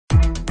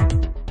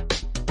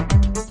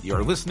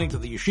You're listening to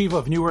the Yeshiva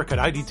of Newark at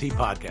IDT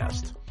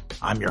podcast.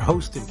 I'm your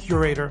host and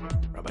curator,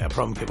 Rabbi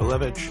Abram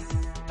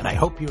Kibalevich, and I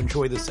hope you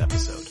enjoy this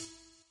episode.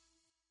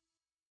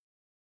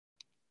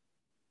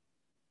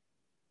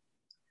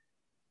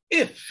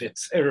 If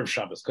it's Erev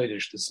Shabbos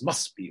Kodesh, this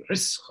must be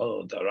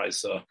Rischa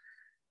Daraisa,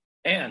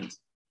 and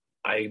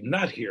I'm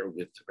not here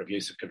with Rabbi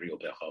Yosef Gabriel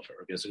Bechhofer.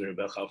 Rabbi Yosef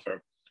Gabriel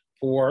Bechhofer,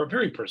 for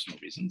very personal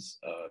reasons,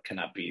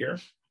 cannot be here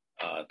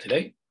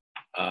today.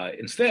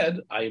 Instead,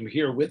 I am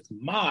here with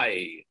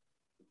my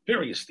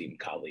very esteemed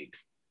colleague,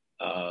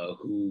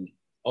 who,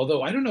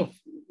 although I don't know if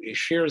he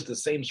shares the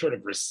same sort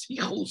of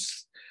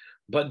resichus,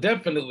 but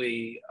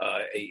definitely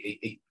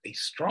a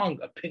strong,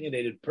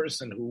 opinionated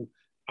person who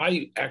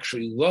I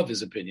actually love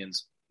his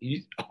opinions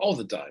all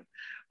the time,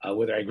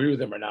 whether I agree with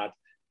them or not.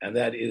 And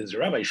that is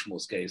Rabbi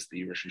Shmuel Case,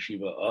 the Rosh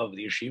Yeshiva of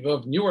the Yeshiva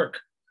of Newark.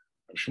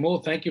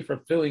 Shmuel, thank you for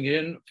filling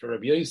in for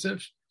Rabbi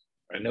Yosef.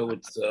 I know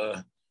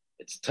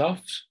it's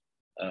tough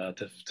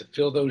to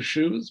fill those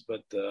shoes,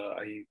 but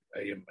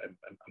I'm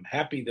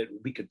happy that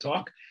we could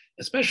talk,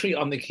 especially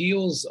on the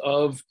heels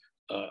of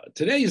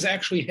today is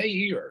actually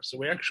Hey-Year, so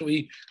we're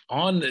actually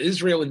on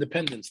Israel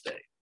Independence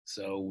Day,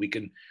 so we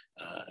can,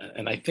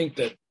 and I think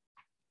that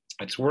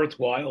it's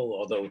worthwhile,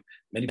 although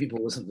many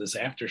people listen to this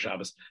after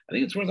Shabbos, I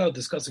think it's worthwhile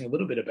discussing a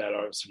little bit about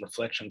some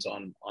reflections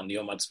on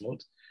Yom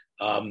Ha'atzmaut.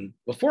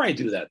 Before I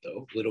do that,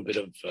 though, a little bit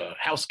of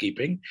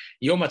housekeeping.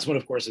 Yom Ha'atzmaut,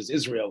 of course, is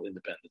Israel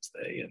Independence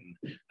Day,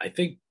 and I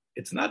think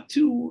it's not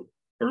too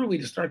early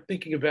to start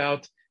thinking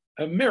about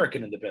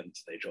American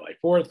Independence Day, July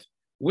 4th,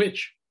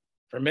 which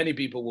for many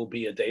people will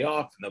be a day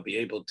off, and they'll be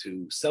able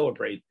to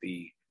celebrate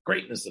the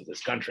greatness of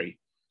this country.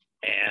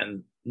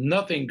 And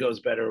nothing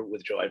goes better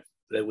with July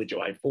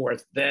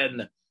 4th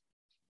than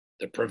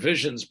the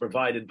provisions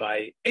provided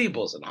by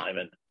Abels and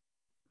Hyman.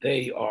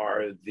 They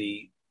are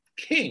the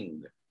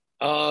king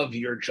of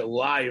your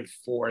July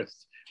 4th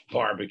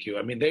barbecue.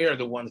 I mean, they are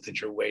the ones that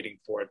you're waiting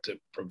for to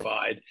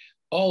provide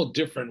all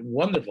different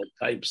wonderful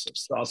types of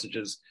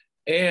sausages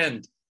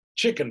and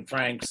chicken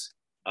franks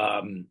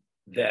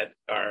that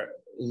are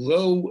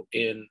low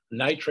in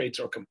nitrates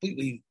or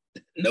completely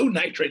no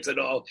nitrates at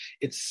all.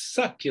 It's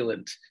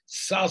succulent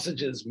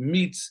sausages,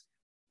 meats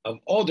of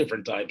all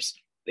different types.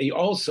 They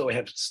also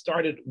have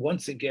started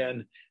once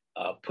again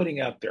putting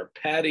out their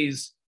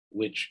patties,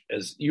 which,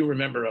 as you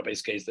remember,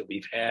 Rabbi's case, that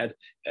we've had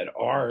at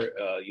our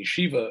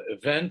yeshiva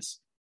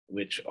events,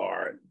 which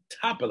are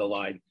top of the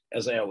line,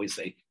 as I always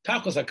say,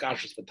 tacos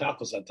hakashus for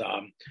tacos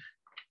hatam.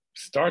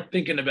 Start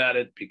thinking about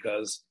it,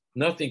 because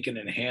nothing can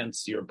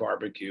enhance your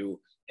barbecue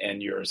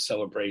and your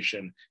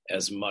celebration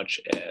as much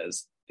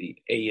as the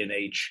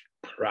A&H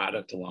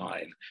product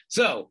line.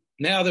 So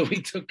now that we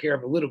took care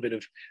of a little bit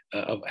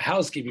of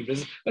housekeeping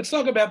business, let's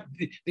talk about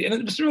and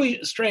it's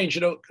really strange,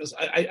 because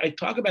I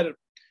talk about it.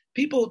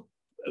 People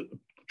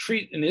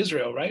treat in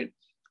Israel, right?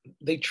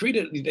 They treat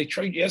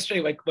yesterday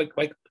like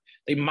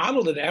they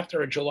modeled it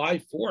after a July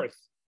 4th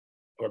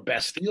or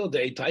Bastille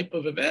Day type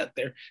of event.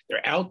 They're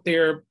out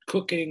there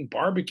cooking,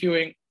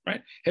 barbecuing,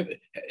 right?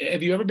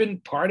 Have you ever been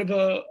part of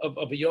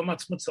a Yom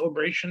Ha'atzmaut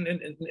celebration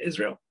in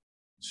Israel?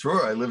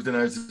 Sure. I lived in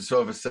Eretz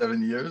Yisrael for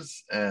 7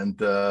 years,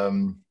 and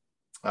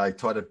I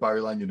taught at Bar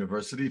Ilan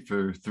University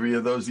for 3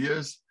 of those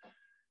years.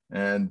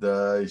 And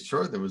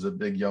sure, there was a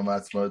big Yom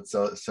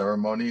Ha'atzmaut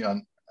ceremony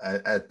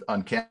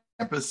on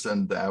campus,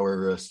 and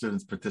our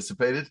students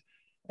participated.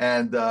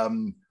 And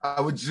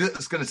I was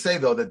just going to say,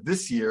 though, that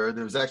this year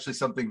there was actually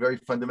something very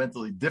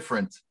fundamentally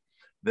different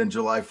than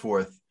July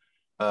 4th,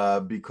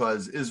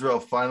 because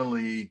Israel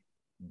finally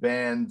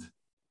banned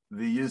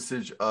the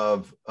usage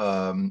of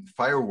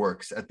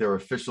fireworks at their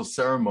official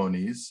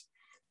ceremonies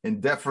in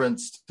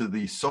deference to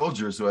the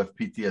soldiers who have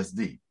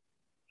PTSD.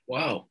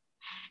 Wow.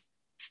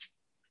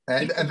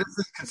 And this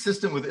is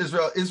consistent with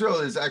Israel. Israel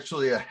is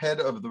actually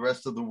ahead of the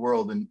rest of the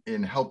world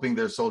in helping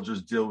their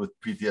soldiers deal with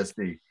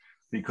PTSD,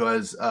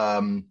 because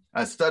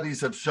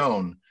studies have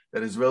shown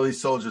that Israeli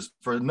soldiers,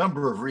 for a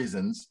number of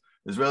reasons,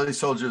 Israeli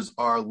soldiers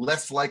are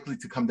less likely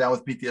to come down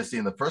with PTSD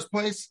in the first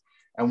place.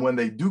 And when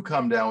they do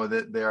come down with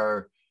it, they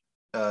are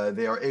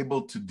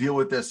able to deal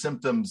with their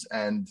symptoms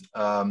and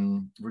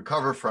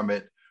recover from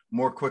it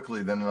more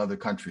quickly than in other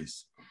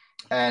countries.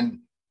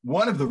 And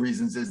one of the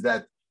reasons is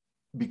that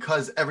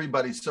because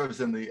everybody serves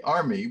in the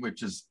army,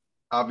 which is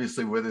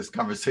obviously where this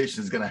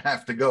conversation is going to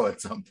have to go at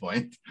some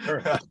point.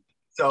 Sure.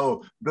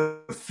 So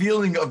the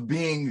feeling of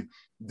being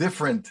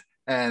different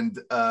and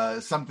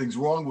something's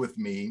wrong with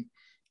me,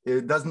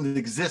 it doesn't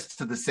exist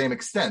to the same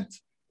extent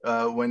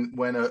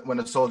when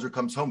a soldier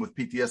comes home with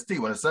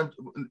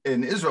PTSD.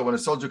 In Israel, when a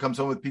soldier comes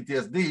home with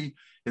PTSD,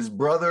 his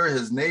brother,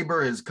 his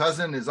neighbor, his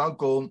cousin, his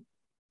uncle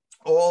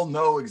all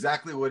know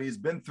exactly what he's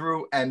been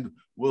through and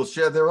will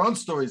share their own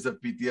stories of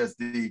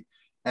PTSD.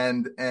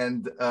 And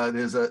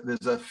there's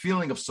a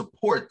feeling of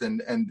support,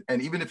 and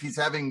even if he's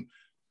having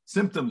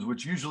symptoms,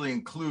 which usually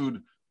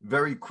include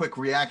very quick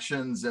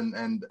reactions and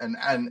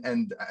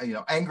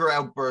anger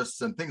outbursts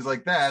and things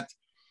like that,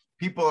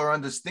 people are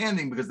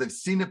understanding because they've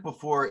seen it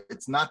before.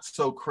 It's not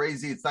so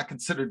crazy. It's not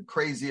considered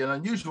crazy and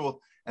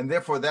unusual. and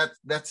therefore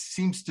that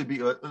seems to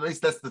be, or at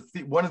least that's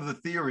one of the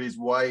theories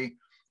why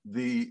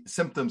the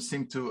symptoms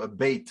seem to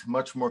abate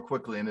much more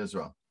quickly in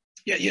Israel.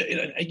 Yeah,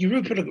 you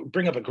really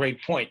bring up a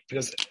great point,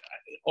 because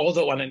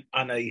although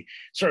on a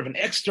sort of an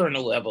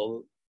external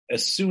level,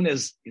 as soon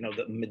as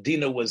the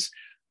Medina was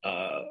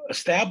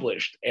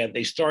established and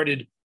they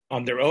started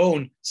on their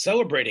own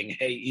celebrating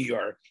Hey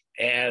Iyar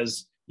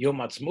as Yom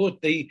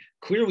Ha'atzmaut, they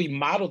clearly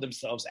modeled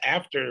themselves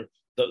after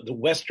the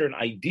Western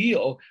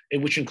ideal,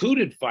 which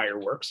included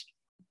fireworks.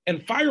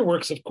 And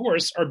fireworks, of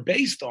course, are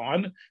based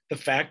on the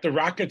fact the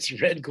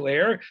rocket's red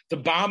glare, the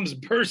bombs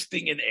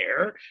bursting in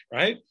air,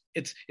 right?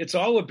 It's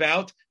all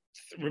about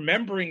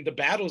remembering the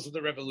battles of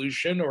the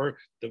revolution, or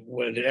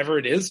whatever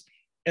it is.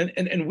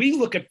 And we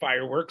look at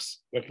fireworks,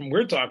 what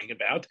we're talking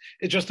about,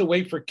 it's just a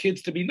way for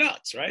kids to be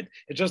nuts, right?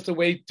 It's just a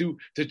way to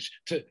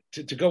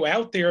go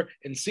out there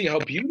and see how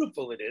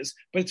beautiful it is.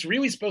 But it's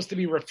really supposed to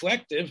be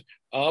reflective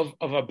of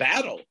a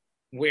battle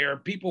where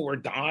people were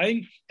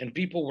dying and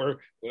people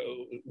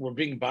were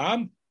being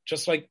bombed,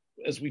 just like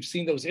as we've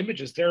seen those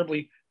images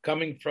terribly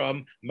coming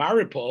from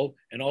Mariupol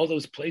and all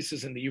those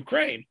places in the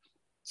Ukraine.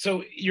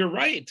 So you're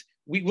right.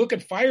 We look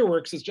at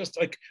fireworks as just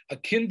like a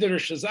kinder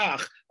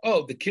shazach.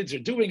 Oh, the kids are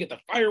doing it. The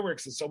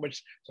fireworks is so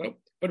much. So,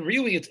 but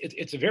really,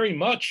 it's very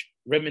much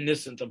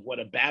reminiscent of what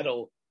a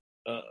battle,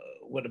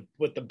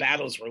 what the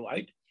battles were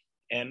like,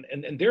 and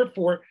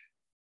therefore,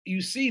 you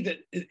see that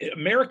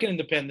American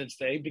Independence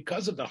Day,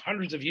 because of the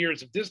hundreds of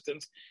years of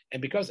distance,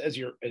 and because as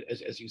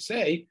you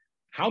say,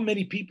 how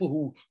many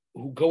people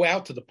who go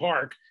out to the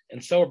park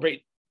and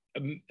celebrate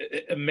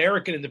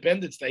American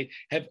Independence Day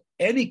have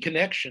any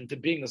connection to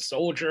being a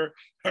soldier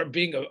or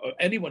being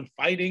anyone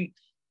fighting.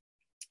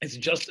 It's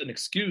just an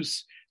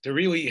excuse to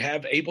really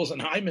have Abels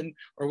and Hyman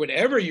or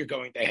whatever you're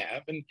going to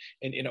have, and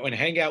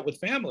hang out with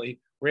family.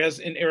 Whereas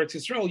in Eretz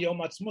Yisrael, Yom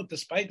Ha'atzmaut,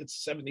 despite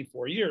its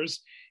 74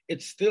 years,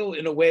 it's still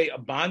in a way a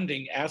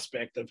bonding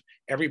aspect of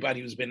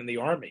everybody who's been in the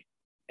army,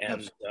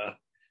 and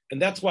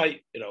that's why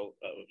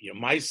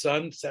my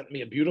son sent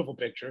me a beautiful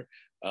picture.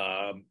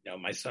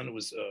 My son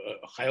was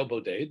a Chayil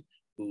Boded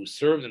who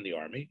served in the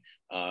army.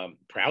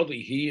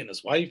 Proudly, he and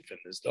his wife and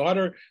his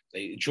daughter,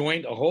 they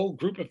joined a whole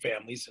group of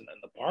families in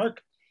the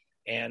park.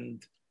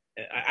 And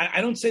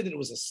I don't say that it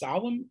was a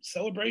solemn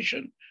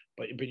celebration,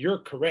 but you're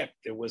correct.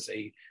 There was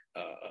a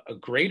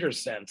greater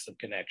sense of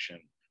connection,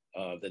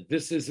 that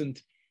this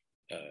isn't,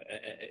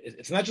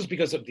 it's not just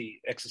because of the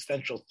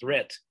existential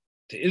threat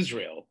to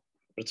Israel,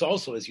 but it's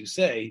also, as you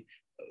say,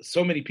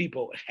 so many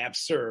people have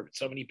served,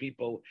 so many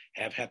people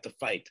have had to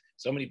fight,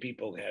 so many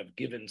people have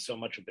given so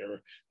much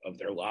of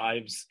their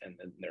lives and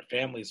their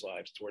families'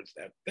 lives towards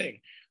that thing.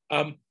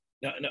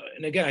 Now,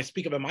 and again, I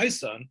speak about my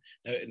son.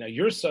 Now,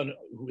 your son,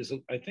 who is,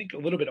 I think, a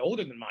little bit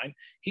older than mine,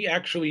 he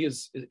actually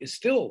is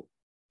still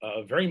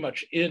very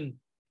much in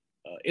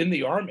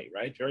the army,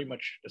 right? Very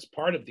much as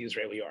part of the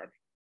Israeli army.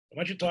 Why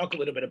don't you talk a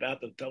little bit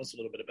about that? Tell us a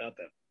little bit about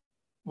that.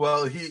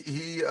 Well,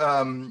 he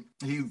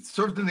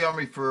served in the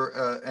army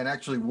for and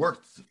actually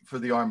worked for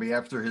the army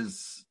after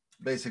his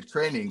basic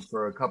training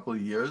for a couple of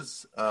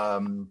years.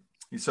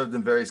 He served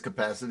in various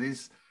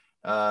capacities,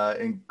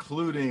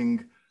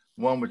 including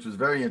one which was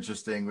very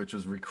interesting, which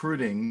was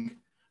recruiting.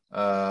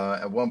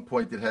 At one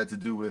point, it had to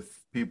do with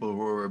people who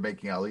were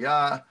making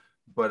aliyah,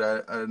 but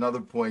at another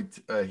point,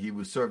 he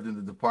was served in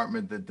the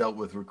department that dealt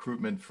with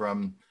recruitment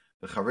from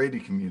the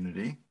Haredi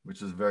community,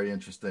 which is very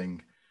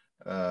interesting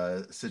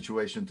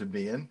situation to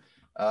be in,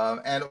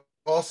 and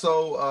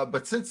also,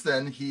 but since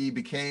then he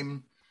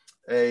became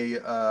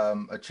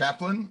a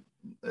chaplain.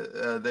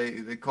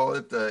 They call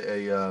it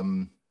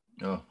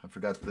I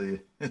forgot the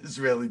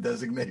Israeli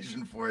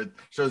designation for it.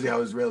 Shows you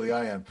how Israeli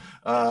I am.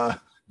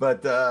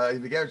 But he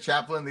became a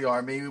chaplain in the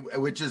army,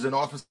 which is an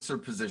officer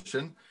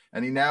position,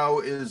 and he now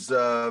is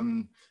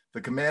the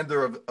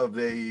commander of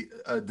a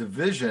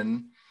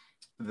division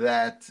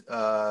that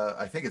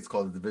I think it's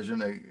called a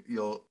division.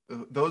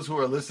 Those who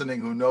are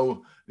listening who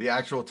know the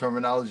actual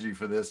terminology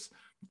for this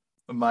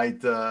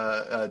might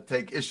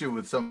take issue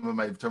with some of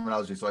my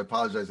terminology, so I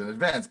apologize in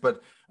advance.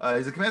 But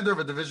he's a commander of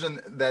a division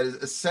that is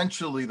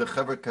essentially the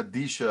Chevra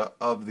Kadisha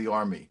of the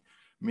army,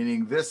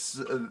 meaning this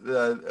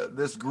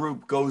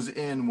group goes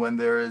in when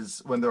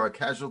there are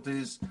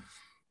casualties.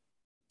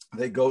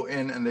 They go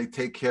in and they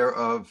take care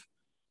of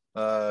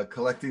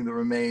collecting the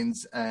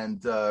remains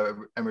and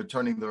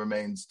returning the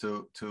remains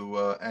to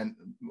and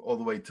all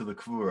the way to the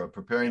Kvura,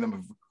 preparing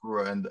them for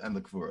Kvura and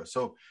the Kvura.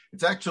 So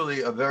it's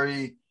actually a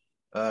very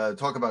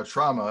talk about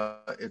trauma.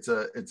 It's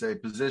a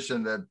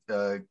position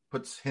that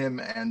puts him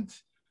and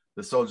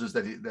the soldiers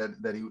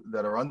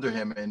that are under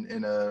him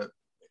in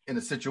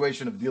a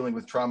situation of dealing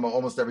with trauma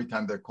almost every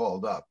time they're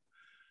called up.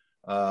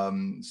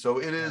 So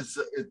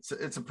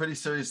it's a pretty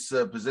serious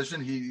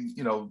position. He,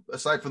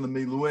 aside from the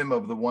miluim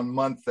of the 1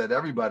 month that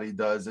everybody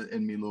does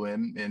in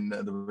miluim in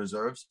the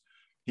reserves,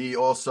 he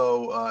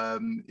also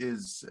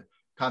is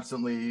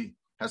constantly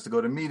has to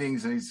go to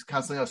meetings, and he's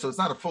constantly, so it's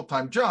not a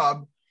full-time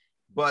job,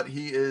 but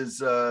he is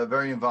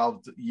very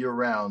involved year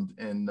round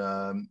in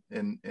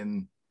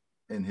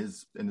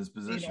his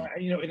position.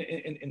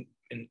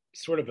 in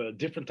sort of a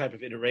different type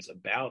of iteration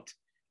about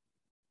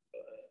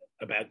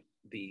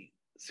the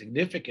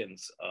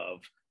significance of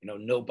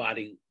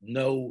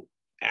no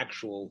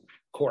actual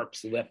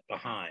corpse left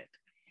behind.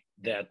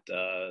 That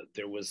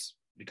there was,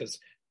 because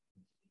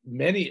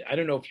many, I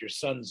don't know if your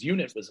son's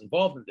unit was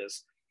involved in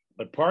this,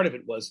 but part of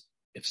it was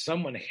if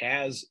someone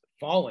has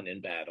fallen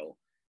in battle,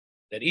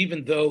 that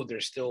even though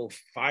there's still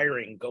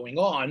firing going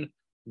on,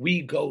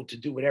 we go to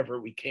do whatever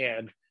we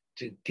can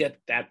to get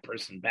that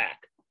person back.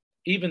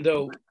 Even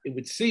though it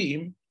would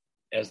seem,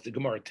 as the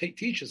Gemara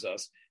teaches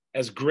us,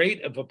 as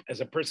great as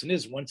a person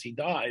is once he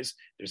dies,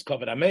 there's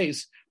kavod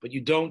hames, but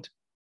you don't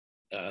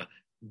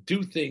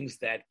do things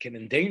that can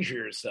endanger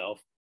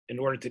yourself in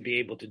order to be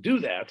able to do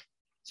that.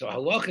 So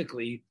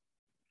halachically,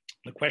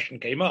 the question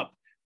came up: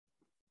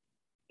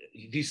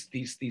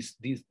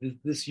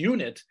 this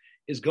unit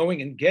is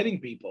going and getting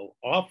people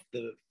off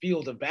the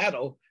field of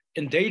battle,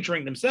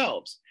 endangering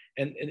themselves.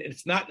 And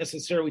it's not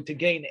necessarily to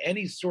gain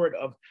any sort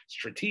of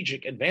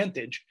strategic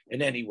advantage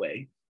in any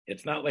way.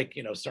 It's not like,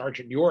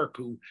 Sergeant York,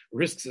 who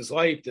risks his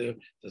life to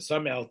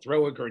somehow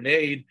throw a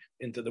grenade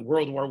into the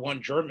World War I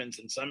Germans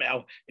and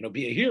somehow,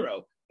 be a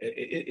hero.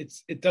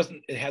 It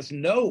has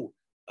no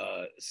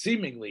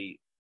seemingly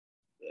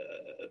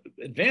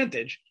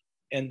advantage.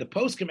 And the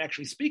poskim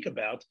actually speak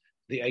about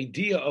the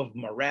idea of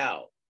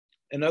morale.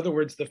 In other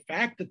words, the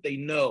fact that they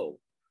know,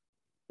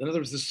 in other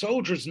words, the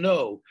soldiers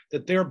know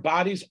that their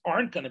bodies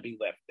aren't going to be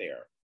left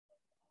there,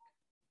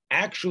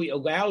 actually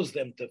allows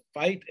them to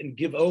fight and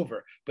give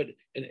over. But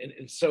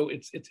and so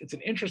it's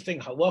an interesting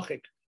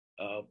halachic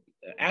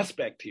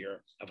aspect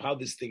here of how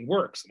this thing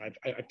works. And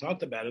I've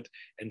talked about it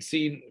and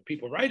seen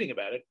people writing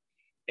about it.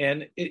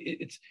 And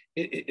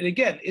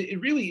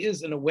it really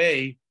is, in a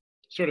way,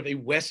 sort of a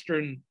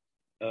Western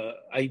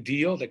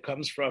ideal that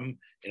comes from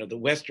the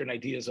Western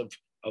ideas of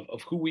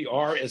who we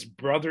are as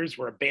brothers.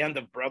 We're a band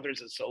of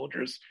brothers as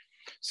soldiers.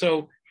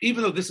 So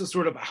even though this is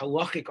sort of a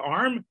halachic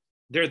arm,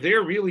 they're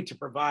there really to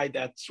provide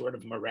that sort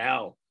of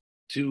morale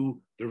to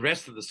the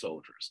rest of the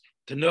soldiers,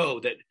 to know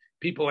that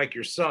people like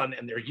your son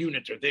and their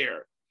units are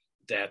there,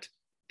 that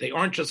they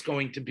aren't just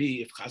going to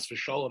be, if chas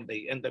v'sholom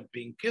they end up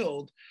being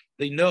killed,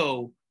 they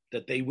know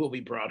that they will be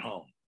brought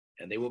home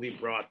and they will be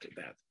brought to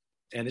that.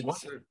 And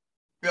it's...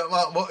 Yeah,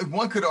 well,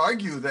 one could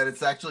argue that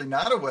it's actually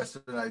not a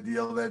Western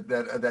ideal.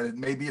 That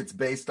maybe it's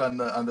based on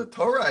the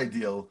Torah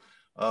ideal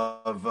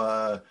of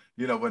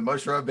when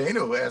Moshe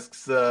Rabbeinu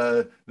asks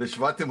the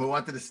Shvatim who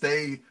wanted to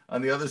stay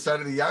on the other side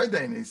of the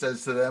Yarden, he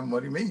says to them,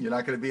 "What do you mean you're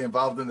not going to be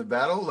involved in the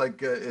battle for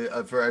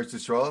Eretz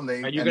Yisrael?"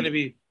 And you're going to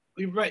be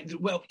right.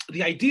 Well,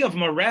 the idea of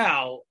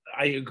morale,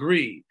 I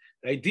agree.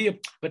 But the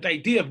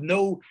idea of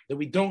that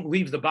we don't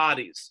leave the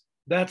bodies.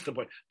 That's the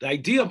point. The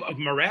idea of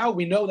morale,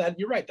 we know that,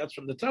 you're right, that's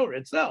from the Torah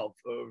itself,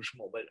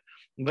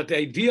 but the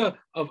idea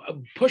of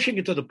pushing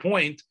it to the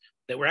point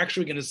that we're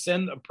actually going to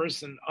send a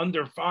person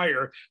under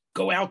fire,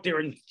 go out there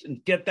and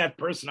get that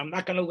person. I'm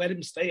not going to let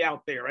him stay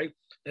out there, right?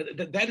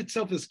 That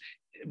itself is,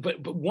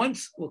 but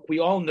once, look, we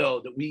all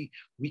know that we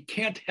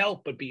can't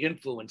help but be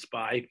influenced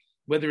by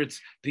whether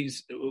it's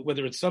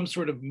some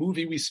sort of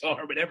movie we saw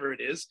or whatever it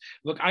is.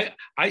 Look,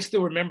 I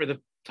still remember the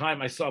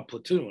time I saw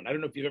Platoon. I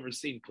don't know if you've ever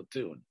seen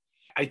Platoon.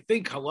 I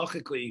think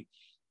halachically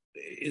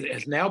it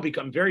has now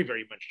become very,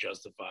 very much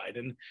justified,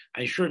 and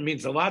I'm sure it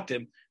means a lot to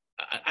him.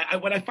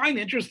 What I find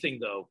interesting,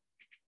 though,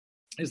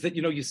 is that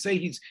you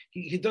say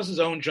he does his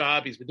own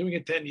job. He's been doing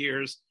it 10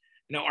 years.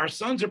 Our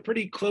sons are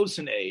pretty close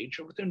in age,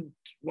 within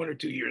 1 or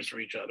 2 years for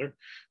each other,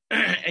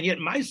 and yet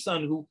my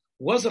son, who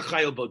was a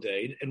chayil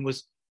boded and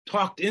was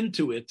talked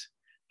into it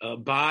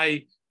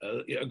by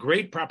a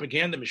great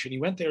propaganda machine, he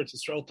went there to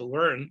Israel to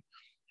learn,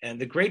 and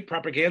the great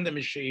propaganda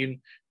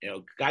machine,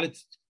 got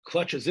its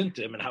clutches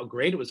into him and how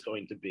great it was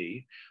going to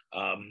be.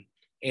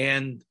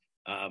 And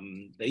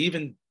they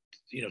even,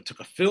 took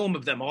a film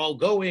of them all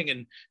going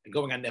and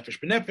going on Nefesh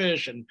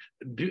B'Nefesh, and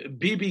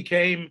Bibi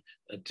came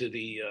to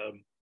the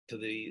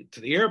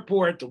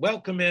airport to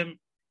welcome him.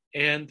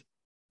 And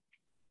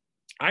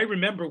I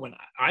remember when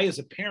I, as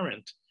a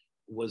parent,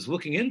 was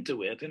looking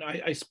into it, and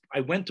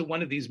I went to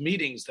one of these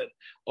meetings that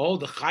all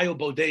the Chayil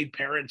Boded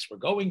parents were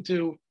going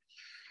to,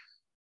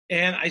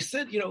 and I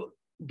said,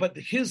 but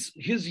his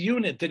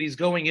unit that he's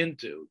going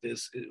into,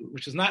 this,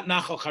 which is not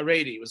Nachal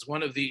Haredi, was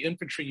one of the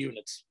infantry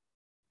units.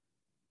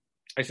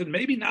 I said,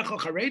 maybe Nachal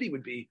Haredi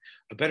would be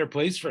a better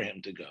place for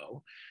him to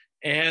go.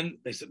 And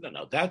they said,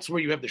 no, that's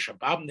where you have the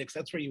Shababniks.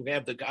 That's where you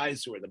have the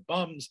guys who are the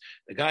bums,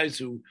 the guys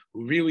who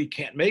really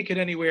can't make it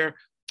anywhere.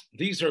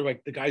 These are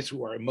like the guys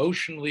who are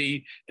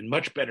emotionally in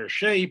much better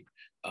shape.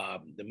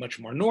 They're much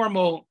more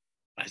normal.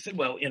 I said,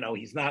 well,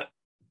 he's not,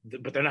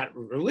 but they're not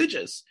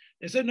religious.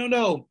 They said,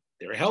 no.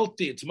 They're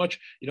healthy. It's much,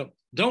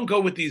 don't go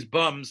with these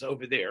bums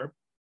over there.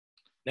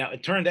 Now,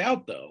 it turned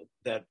out, though,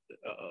 that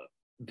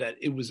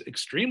it was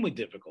extremely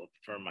difficult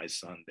for my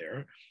son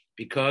there,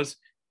 because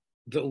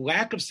the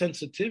lack of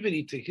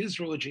sensitivity to his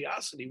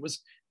religiosity was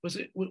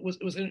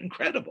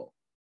incredible.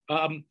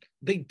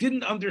 They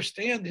didn't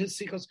understand his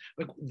sikhos.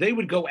 Like, they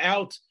would go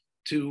out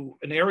to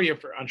an area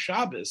on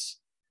Shabbos,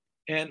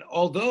 and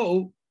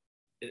although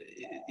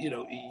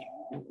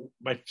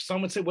my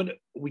son would say, "What,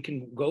 we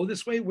can go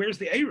this way? Where's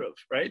the Eruv,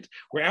 right?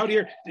 We're out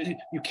here.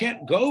 You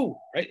can't go,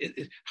 right?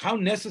 How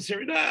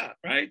necessary,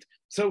 right?"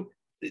 So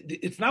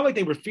it's not like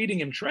they were feeding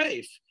him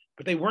treif,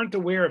 but they weren't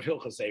aware of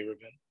Hilchas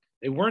Eruvin.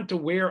 They weren't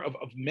aware of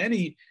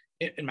many.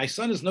 And my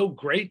son is no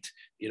great,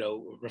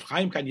 Rav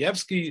Chaim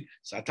Kanievsky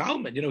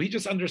Satalman. He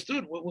just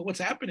understood what's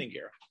happening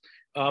here.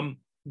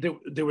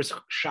 There was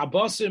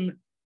Shabbosim,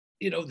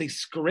 they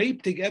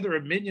scraped together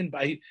a minyan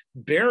by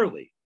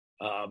barely.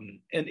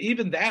 And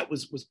even that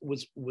was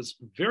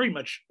very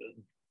much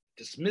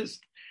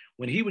dismissed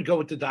when he would go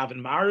into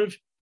Daven Mariv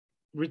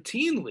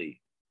routinely,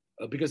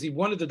 because he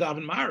wanted to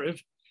Daven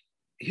Mariv.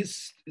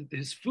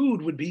 His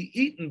food would be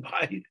eaten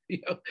by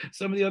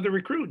some of the other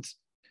recruits.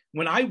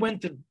 When I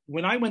went to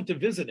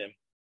visit him,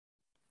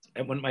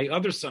 and when my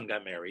other son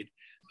got married,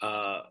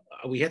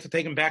 we had to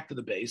take him back to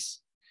the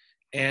base,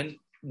 and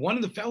one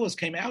of the fellows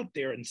came out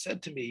there and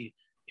said to me,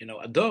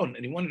 Adon,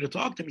 and he wanted to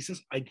talk to me. He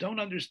says, "I don't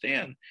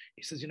understand."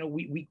 He says,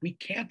 we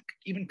can't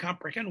even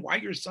comprehend why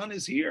your son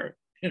is here.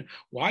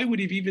 Why would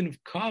he even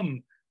have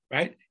come,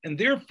 right? And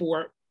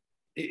therefore,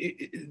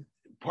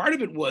 part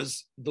of it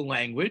was the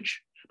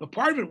language, but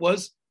part of it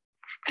was,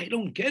 I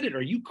don't get it.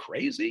 Are you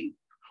crazy?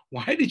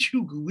 Why did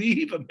you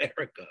leave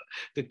America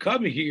to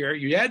come here?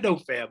 You had no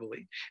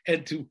family,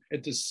 and to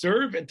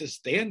serve and to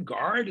stand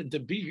guard and to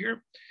be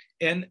here.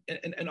 And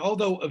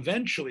although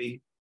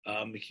eventually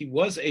he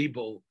was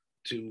able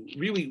to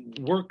really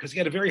work, because he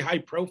had a very high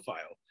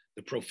profile,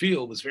 the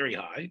profile was very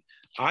high.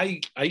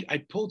 I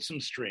pulled some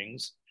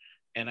strings,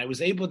 and I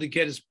was able to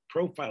get his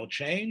profile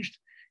changed,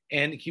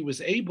 and he was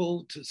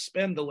able to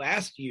spend the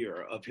last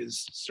year of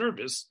his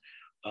service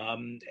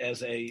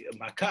as a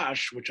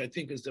makash, which I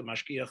think is the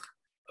mashgiach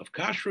of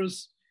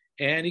kashrus,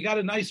 and he got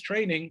a nice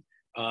training.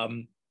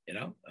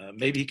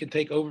 Maybe he can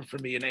take over for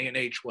me in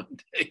A&H one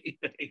day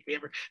if he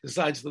ever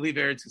decides to leave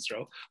Eretz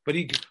Yisrael. But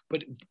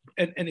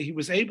he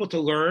was able to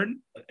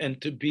learn and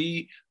to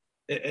be,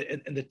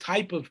 and the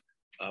type of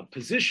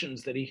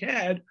positions that he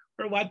had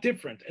are a lot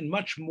different and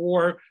much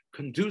more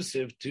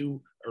conducive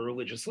to a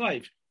religious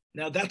life.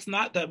 Now,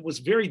 that was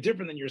very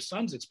different than your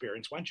son's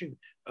experience. Why don't you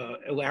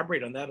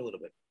elaborate on that a little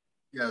bit?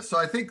 Yeah, so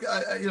I think,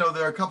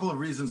 there are a couple of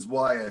reasons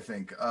why, I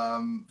think.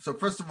 So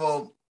first of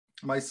all,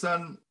 my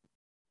son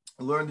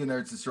learned in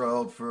Eretz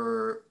Yisrael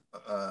for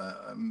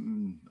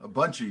a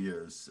bunch of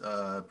years,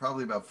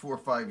 probably about 4 or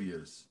 5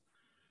 years.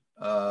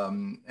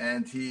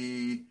 And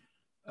he,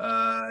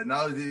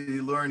 not only did he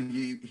learn,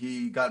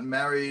 he got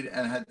married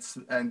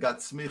and got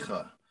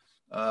smicha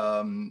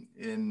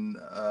in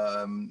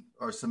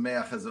Or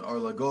Sameach as an Or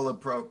Lagola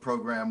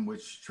program,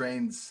 which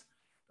trains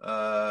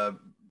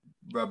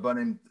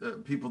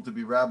Rabbanim, people to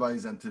be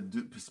rabbis and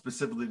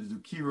specifically to do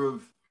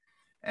kiruv.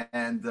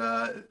 And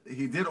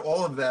he did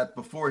all of that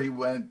before he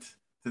went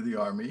to the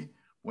army.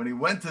 When he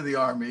went to the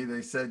army,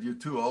 they said, "You're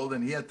too old,"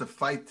 and he had to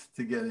fight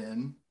to get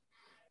in,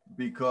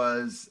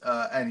 because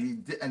and he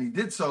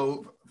did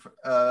so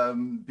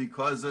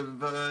because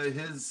of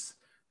his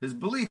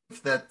belief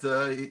that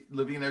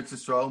living in Eretz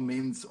Yisrael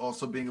means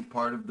also being a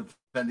part of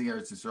defending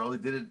Eretz Yisrael. He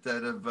did it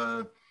out of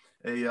a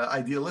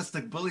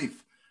idealistic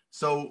belief.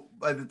 So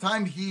by the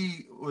time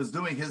he was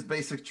doing his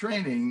basic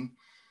training,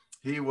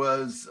 he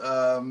was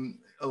a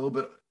little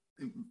bit,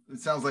 it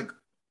sounds like,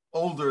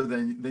 older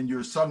than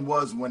your son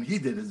was when he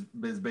did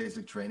his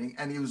basic training.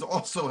 And he was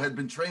also had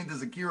been trained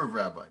as a kiruv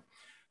rabbi.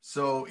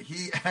 So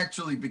he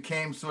actually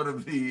became sort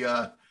of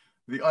the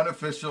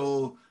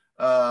unofficial,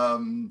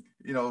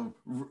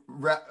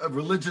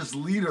 religious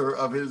leader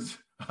of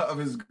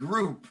his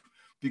group,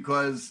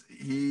 because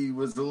he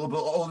was a little bit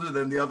older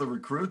than the other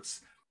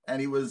recruits. And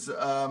he was,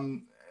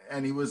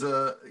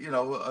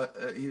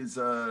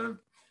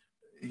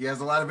 he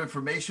has a lot of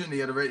information.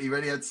 He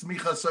already had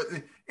smicha. So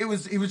he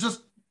was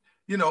just,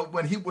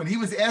 when he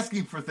was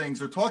asking for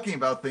things or talking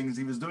about things,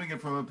 he was doing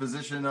it from a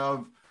position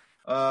of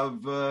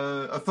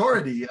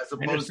authority, as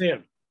opposed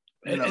to.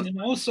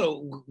 And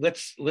also,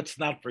 let's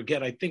not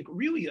forget, I think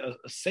really a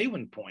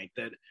salient point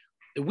that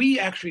we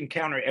actually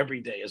encounter every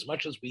day, as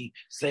much as we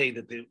say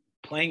that the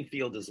playing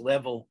field is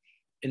level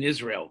in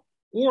Israel,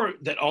 or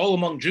that all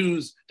among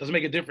Jews doesn't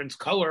make a difference,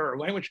 color or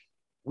language.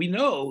 We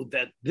know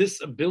that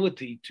this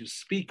ability to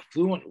speak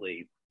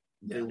fluently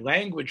the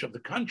language of the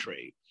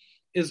country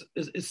is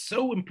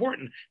so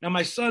important. Now,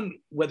 my son,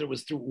 whether it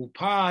was through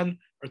Ulpan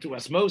or through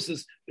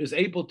osmosis, is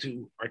able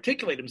to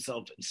articulate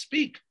himself and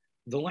speak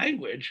the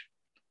language.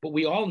 But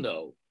we all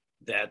know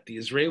that the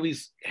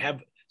Israelis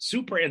have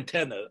super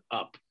antenna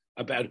up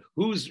about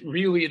who's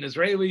really an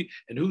Israeli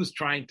and who's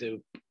trying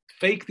to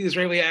fake the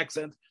Israeli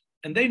accent,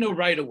 and they know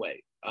right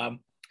away.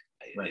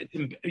 Right.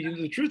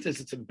 The truth is,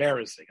 it's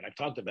embarrassing, and I've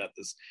talked about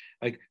this.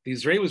 Like the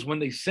Israelis, when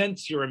they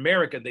sense you're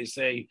American, they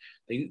say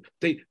they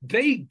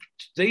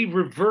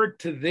revert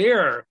to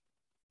their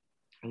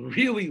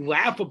really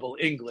laughable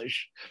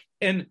English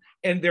and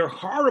their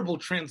horrible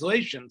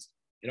translations.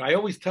 I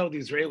always tell the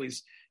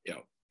Israelis,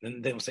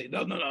 and they'll say,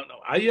 no,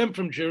 I am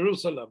from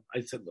Jerusalem.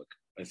 I said, look,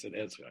 I said,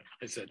 answer.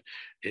 I said,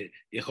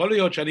 יכול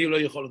להיות שאני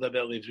לא יכול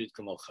לדבר עברית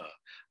כמוך,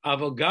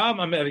 אבל גם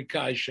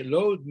אמריקאי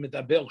שלא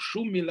מדבר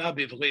שום מילה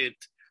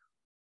בעברית,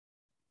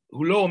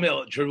 הוא לא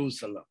אומר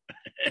Jerusalem.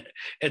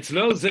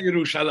 אצלו זה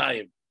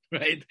ירושלים,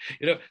 right?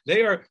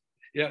 They are,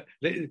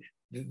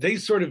 they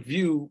sort of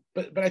view,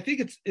 but I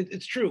think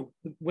it's true.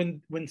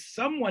 When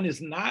someone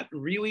is not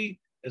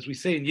really, as we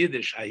say in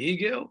Yiddish,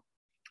 hayigel,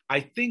 I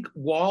think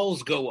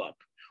walls go up,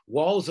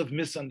 walls of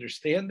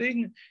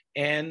misunderstanding,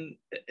 and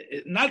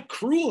not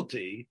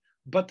cruelty,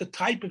 but the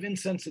type of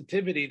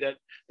insensitivity that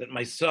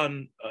my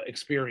son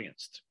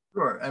experienced.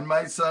 Sure. And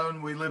my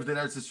son, we lived in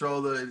Eretz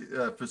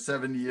Yisrael for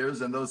 7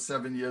 years, and those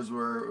 7 years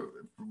were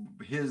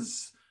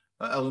his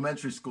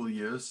elementary school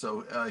years.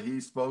 So he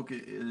spoke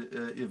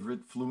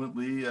Ivrit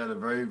fluently at a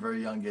very,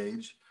 very young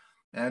age.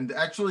 And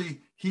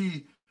actually,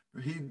 he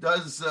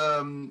does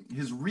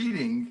his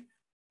reading.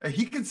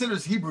 He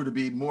considers Hebrew to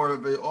be more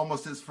of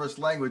almost his first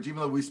language, even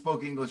though we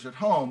spoke English at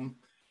home.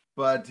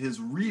 But his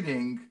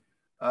reading,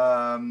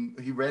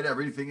 he read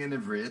everything in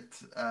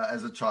Ivrit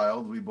as a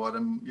child. We bought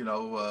him,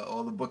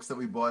 all the books that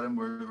we bought him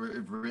were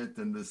Ivrit,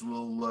 and this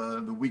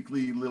little, the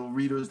weekly little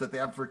readers that they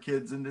have for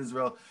kids in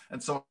Israel,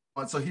 and so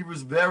on. So he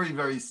was very,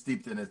 very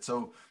steeped in it.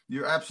 So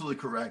you're absolutely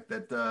correct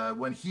that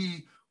when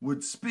he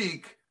would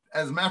speak,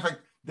 as a matter of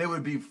fact, they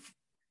would be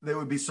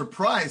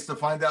surprised to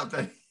find out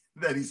that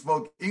he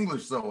spoke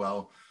English so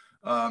well.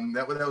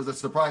 That was a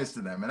surprise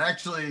to them. And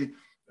actually,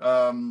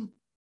 I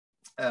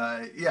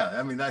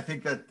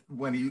think that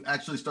when he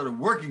actually started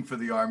working for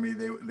the army,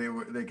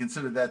 they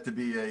considered that to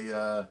be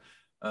a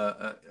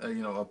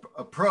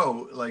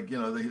pro,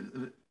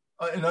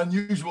 an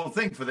unusual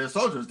thing for their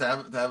soldiers to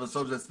have a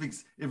soldier that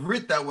speaks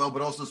Ivrit that well,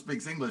 but also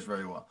speaks English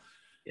very well.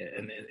 Yeah,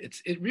 and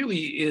it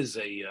really is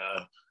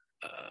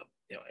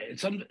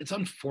it's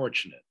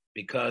unfortunate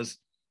because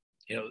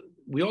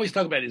we always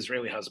talk about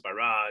Israeli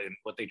Hasbara and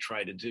what they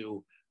try to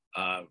do,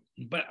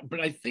 but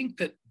I think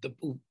that the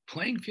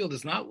playing field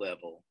is not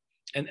level.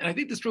 And I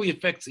think this really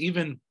affects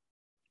even,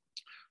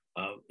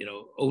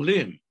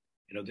 Olim.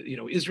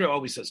 Israel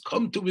always says,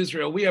 "Come to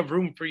Israel. We have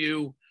room for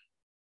you."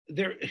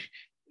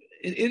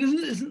 It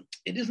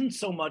isn't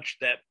so much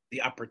that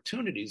the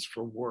opportunities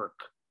for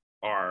work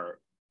are.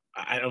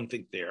 I don't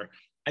think there.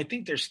 I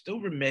think there still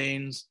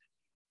remains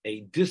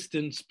a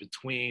distance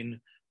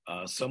between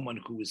someone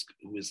who is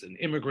an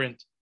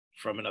immigrant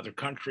from another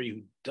country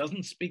who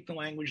doesn't speak the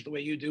language the way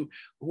you do,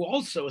 who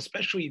also,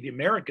 especially the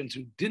Americans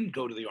who didn't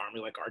go to the army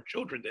like our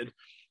children did,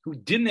 who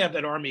didn't have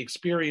that army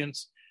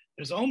experience,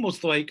 there's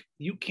almost like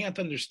you can't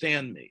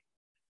understand me.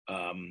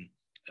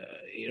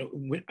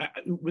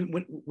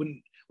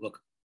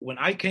 When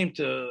I came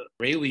to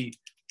Israeli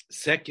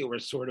secular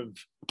sort of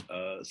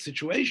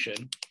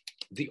situation,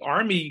 the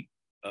army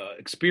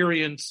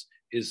experience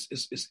is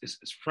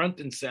front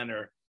and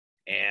center,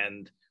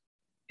 and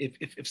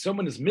if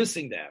someone is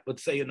missing that,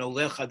 let's say an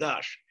Oleh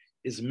Chadash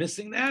is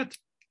missing that,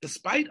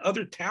 despite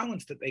other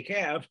talents that they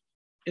have,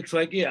 it's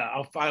like, yeah,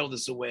 I'll file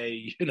this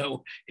away,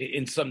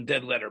 in some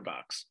dead letter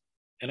box.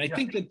 And I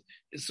think that,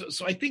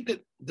 so I think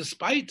that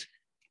despite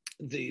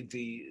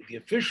the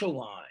official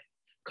line,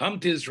 come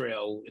to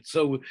Israel,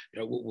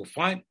 we'll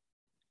find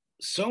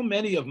so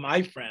many of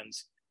my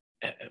friends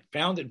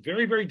found it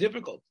very, very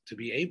difficult to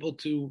be able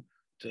to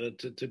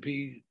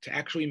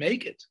actually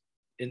make it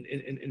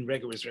in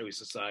regular Israeli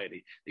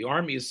society. The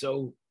army is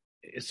so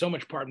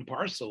much part and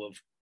parcel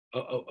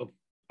of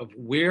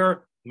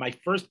where my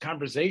first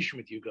conversation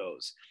with you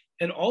goes,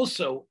 and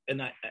also,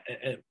 and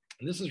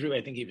this is really,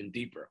 I think, even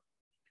deeper.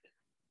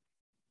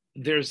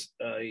 There's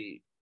a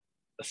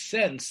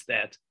sense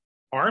that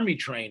army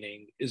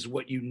training is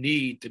what you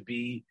need to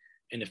be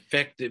an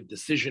effective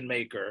decision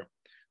maker.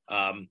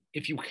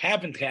 If you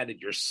haven't had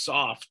it, you're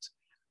soft.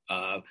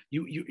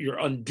 You're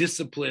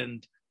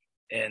undisciplined.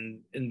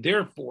 And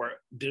therefore,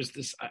 there's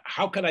this,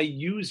 how can I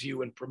use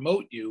you and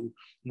promote you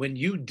when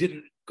you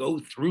didn't go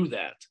through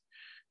that?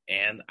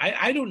 And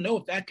I don't know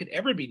if that could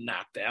ever be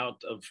knocked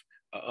out of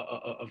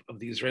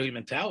the Israeli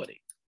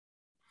mentality.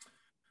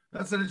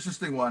 That's an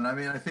interesting one. I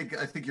mean, I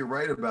think you're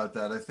right about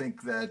that. I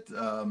think that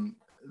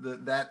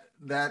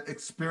that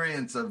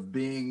experience of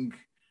being,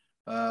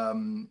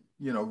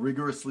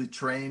 rigorously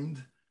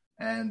trained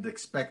and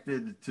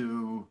expected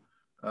to,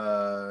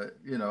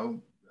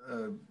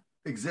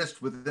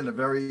 exist within a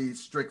very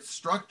strict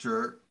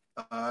structure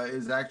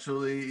is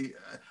actually,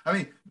 I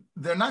mean,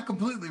 they're not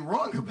completely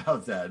wrong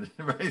about that,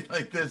 right?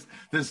 Like there's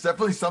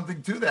definitely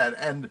something to that.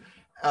 And,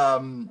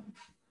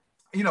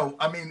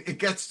 it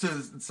gets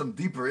to some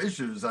deeper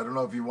issues. I don't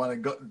know if you want to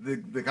go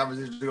the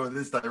conversation to go in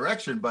this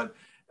direction, but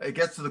it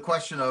gets to the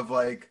question of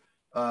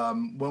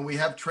when we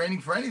have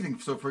training for anything.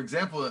 So for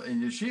example,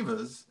 in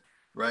yeshivas,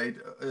 right,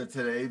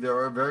 today, there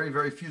are very,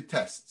 very few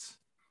tests.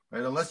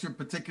 Right, unless you're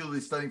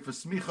particularly studying for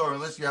smicha, or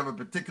unless you have a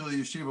particular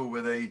yeshiva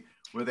where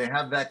they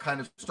have that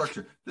kind of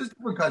structure. There's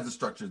different kinds of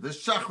structures.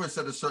 There's shachris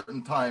at a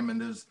certain time, and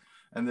there's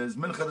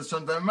mincha at a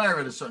certain time,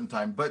 Ma'ariv at a certain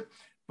time. But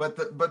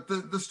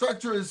the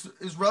structure is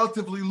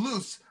relatively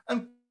loose,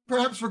 and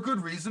perhaps for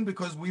good reason,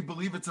 because we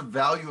believe it's a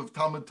value of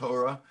Talmud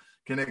Torah,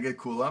 Keneged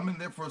Kulam, and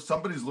therefore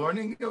somebody's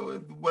learning,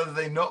 whether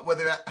they know,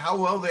 how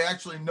well they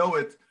actually know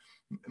it.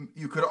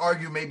 You could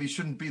argue maybe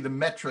shouldn't be the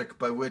metric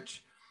by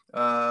which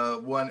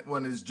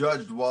one is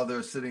judged while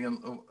they're sitting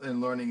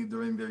and learning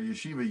during their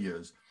yeshiva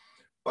years.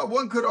 But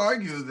one could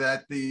argue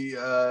that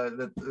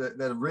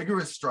that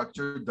rigorous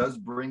structure does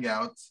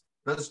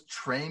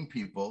train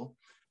people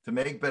to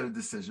make better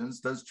decisions,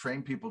 does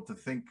train people to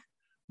think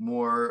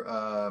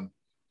more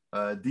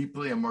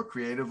deeply and more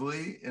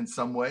creatively in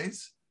some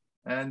ways.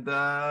 And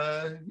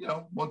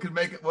one could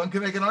make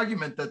an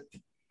argument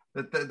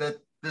that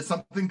there's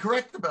something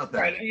correct about that.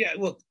 Right. Yeah.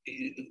 Well,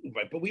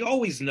 right. But we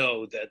always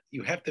know that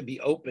you have to be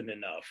open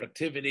enough.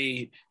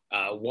 Activity,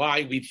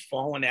 why we've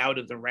fallen out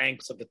of the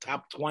ranks of the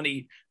top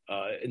 20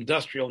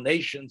 industrial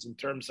nations in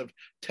terms of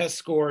test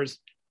scores,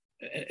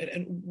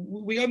 and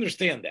we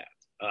understand that.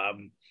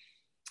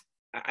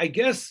 I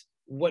guess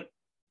what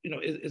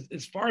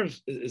as far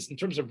as in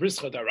terms of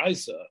Rischa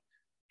Daraisa,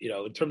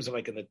 in terms of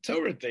like in the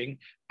Torah thing,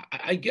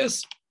 I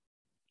guess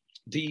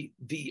the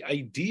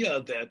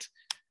idea that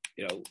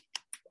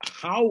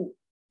how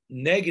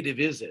negative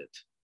is it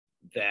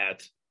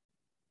that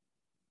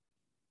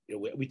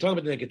we talk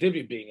about the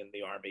negativity being in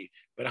the army,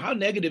 but how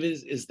negative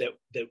is that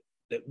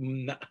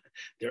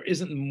there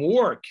isn't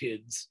more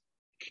kids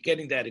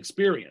getting that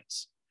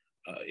experience?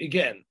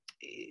 Again,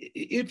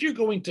 if you're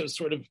going to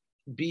sort of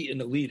be an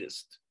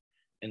elitist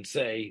and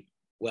say,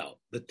 well,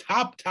 the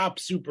top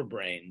super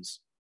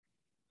brains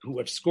who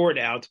have scored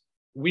out,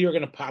 we are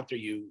going to potter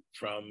you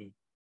from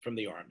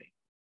the army.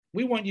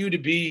 We want you to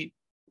be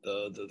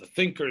the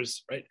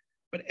thinkers, right?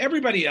 But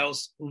everybody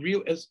else,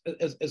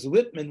 as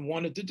Littman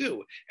wanted to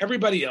do,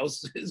 everybody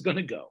else is going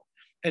to go,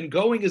 and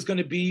going is going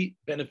to be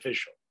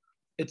beneficial.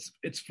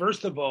 It's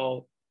first of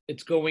all,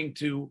 it's going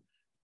to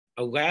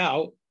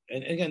allow,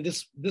 and again,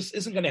 this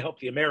isn't going to help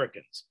the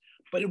Americans,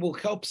 but it will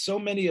help so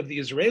many of the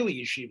Israeli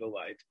yeshiva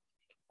life.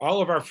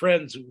 All of our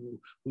friends who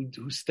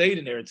stayed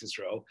in Eretz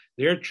Yisrael,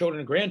 their children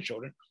and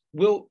grandchildren,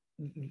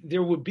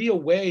 there would be a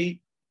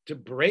way to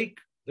break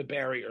the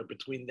barrier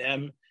between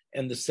them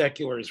and the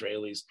secular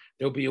Israelis.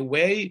 There'll be a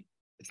way.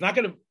 It's not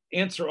going to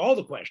answer all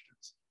the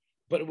questions,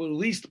 but it will at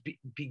least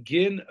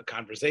begin a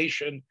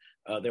conversation.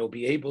 They'll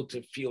be able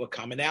to feel a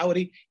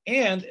commonality,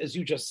 and as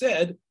you just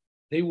said,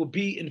 they will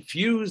be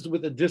infused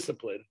with a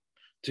discipline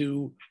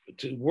to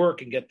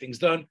work and get things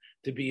done,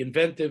 to be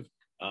inventive,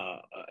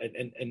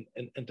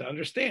 and to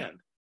understand.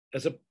 I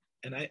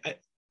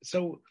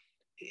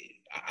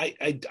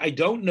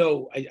don't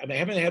know. I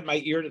haven't had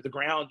my ear to the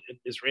ground in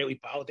Israeli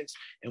politics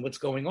and what's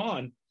going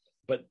on.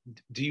 But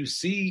do you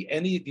think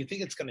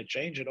it's going to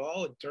change at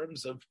all in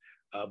terms of,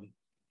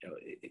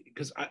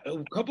 because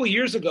a couple of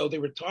years ago, they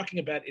were talking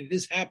about it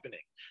is happening.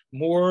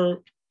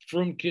 More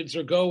frum kids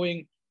are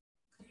going.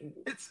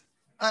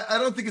 I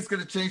don't think it's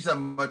going to change that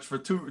much for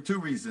two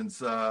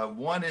reasons.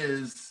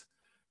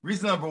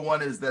 Reason number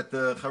one is that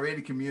the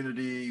Haredi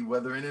community,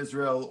 whether in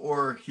Israel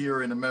or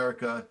here in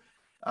America,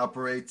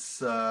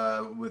 operates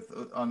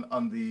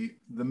on the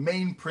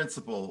main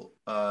principle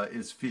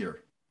is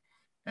fear.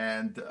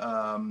 And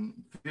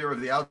fear of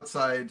the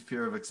outside,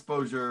 fear of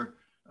exposure,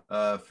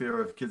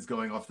 fear of kids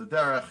going off the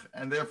derech.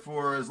 And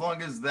therefore, as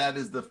long as that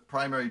is the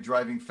primary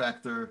driving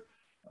factor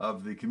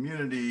of the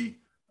community,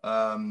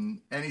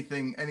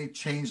 any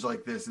change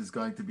like this is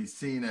going to be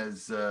seen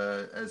as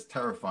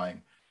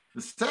terrifying.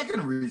 The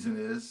second reason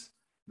is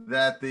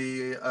that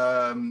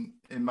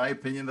in my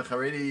opinion, the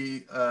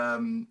Haredi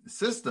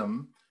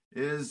system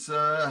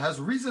has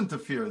reason to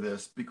fear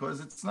this because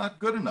it's not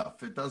good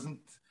enough. It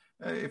doesn't.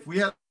 If we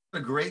had a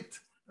great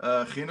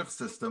chinuch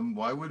system,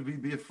 why would we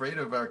be afraid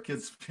of our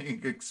kids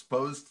being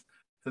exposed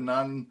to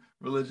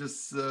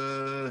non-religious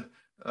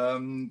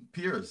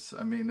peers?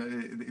 I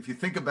mean, if you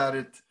think about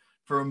it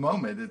for a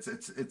moment,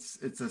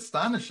 it's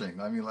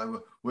astonishing. I mean, like,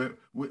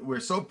 we're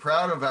so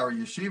proud of our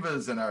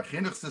yeshivas and our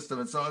chinuch system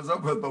and so on and so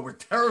forth, but we're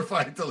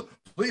terrified to,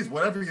 please,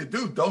 whatever you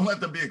do, don't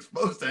let them be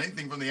exposed to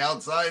anything from the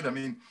outside. I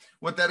mean,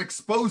 what that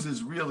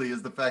exposes really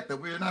is the fact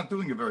that we're not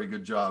doing a very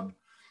good job.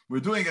 We're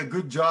doing a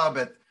good job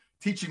at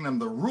teaching them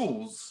the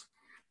rules,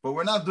 but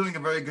we're not doing a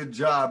very good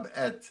job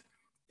at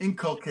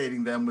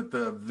inculcating them with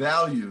the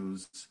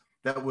values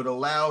that would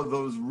allow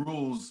those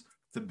rules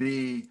to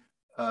be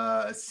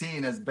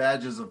seen as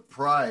badges of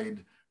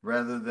pride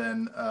rather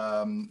than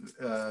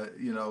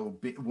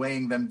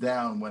weighing them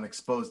down when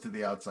exposed to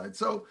the outside.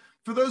 So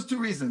for those two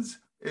reasons,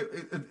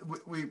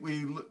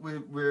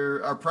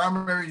 our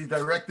primary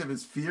directive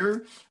is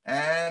fear,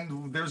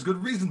 and there's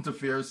good reason to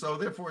fear. So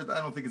therefore,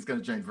 I don't think it's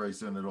going to change very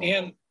soon at all.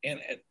 And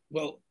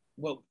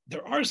well,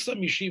 there are some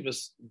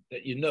yeshivas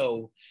that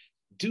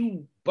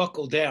do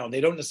buckle down.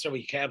 They don't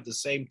necessarily have the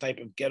same type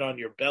of get on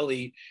your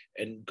belly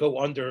and go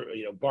under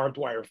barbed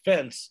wire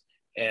fence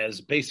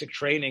as basic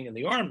training in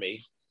the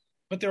army,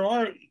 but there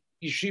are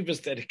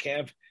yeshivas that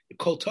have.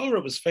 Kol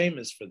Torah was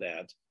famous for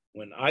that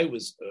when I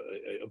was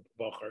a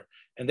bacher,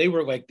 and they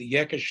were like the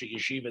Yekesh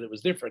yeshiva that was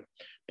different.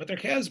 But there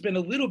has been a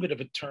little bit of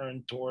a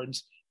turn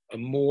towards a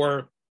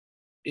more,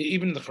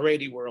 even in the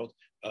Haredi world,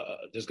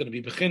 there's going to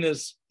be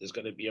beginners. You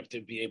have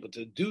to be able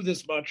to do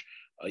this much.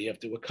 You have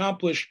to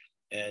accomplish,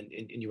 and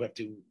you have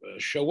to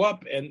show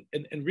up and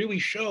really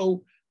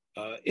show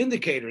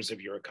indicators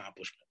of your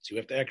accomplishments. You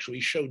have to actually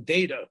show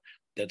data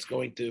that's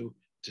going to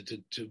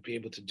be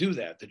able to do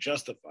that, to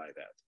justify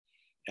that.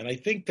 And I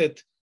think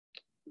that,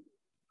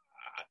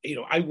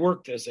 I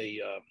worked as I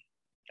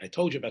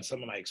told you about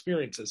some of my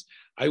experiences.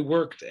 I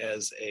worked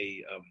as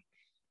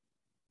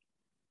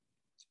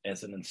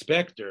an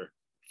inspector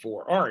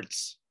for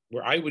arts,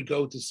 where I would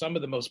go to some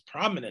of the most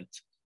prominent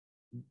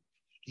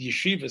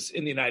yeshivas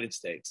in the United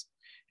States,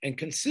 and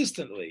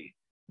consistently,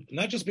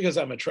 not just because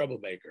I'm a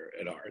troublemaker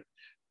at art,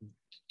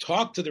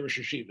 talk to the Rosh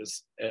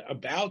Yeshivas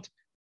about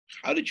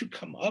how did you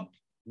come up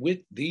with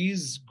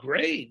these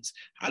grades?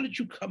 How did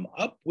you come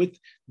up with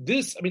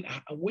this? I mean,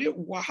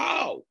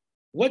 how?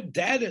 What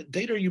data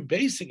are you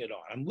basing it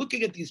on? I'm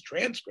looking at these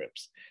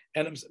transcripts,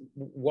 and I'm saying,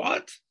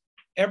 what?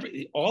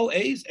 All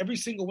A's, every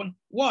single one.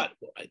 What?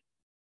 Right?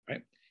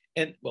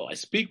 And I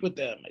speak with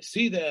them, I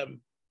see them,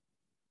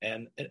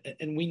 and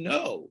we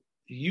know,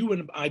 you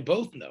and I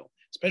both know,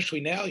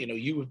 especially now,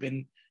 you have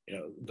been,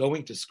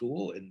 going to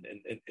school and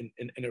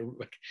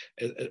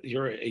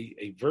you're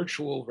a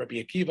virtual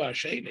Rabbi Akiva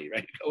Asheni,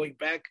 right? Going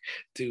back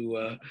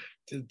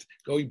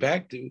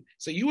to,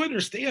 so you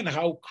understand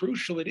how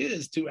crucial it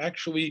is to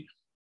actually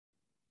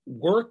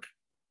work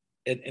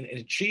and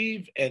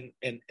achieve and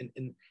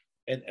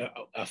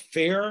a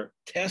fair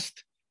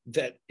test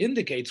that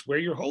indicates where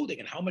you're holding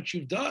and how much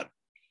you've done.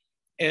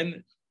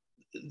 And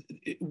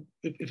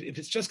if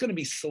it's just going to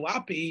be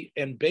sloppy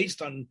and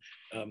based on,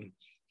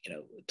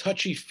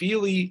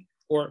 touchy-feely,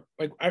 or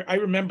like I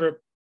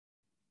remember,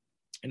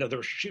 the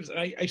Rosh Yeshivas, and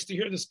I used to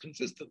hear this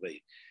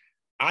consistently.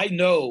 I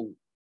know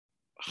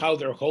how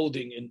they're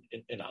holding in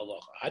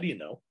halacha. How do you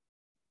know?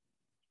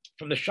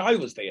 From the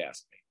shilas they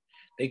ask me.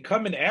 They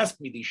come and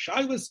ask me these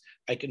shilas.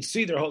 I can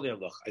see they're holding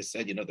halacha. I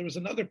said, there was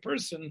another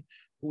person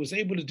who was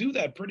able to do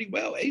that pretty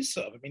well,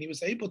 Esav. I mean, he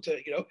was able to,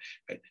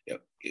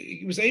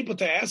 he was able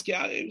to ask.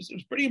 Yeah, it was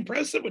pretty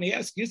impressive when he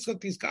asked Yitzchak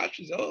these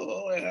kashas.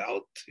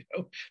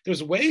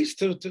 There's ways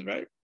to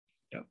right.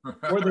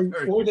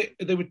 Or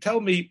they would tell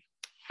me,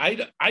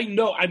 I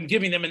know I'm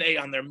giving them an A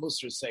on their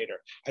Musar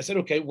Seder. I said,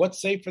 okay, what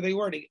sefer they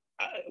learning?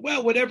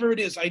 Well, whatever it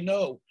is, I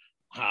know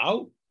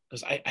how,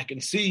 because I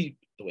can see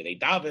the way they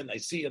daven. I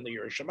see in the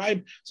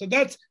Yerushalayim. So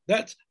that's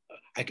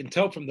I can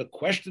tell from the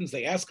questions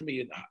they ask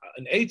me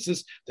in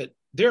Eitzes that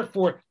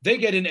therefore they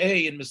get an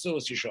A in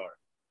Mesulas Yashar.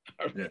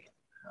 Yeah.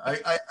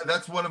 I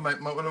that's one of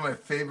my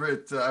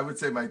favorite. I would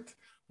say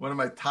one of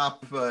my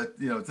top.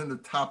 It's in the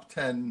top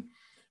 10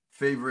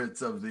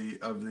 favorites of the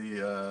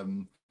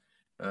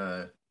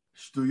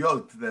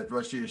shtuyot that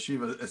Rosh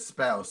Yeshiva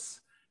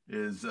espouse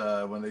is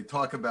when they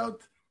talk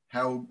about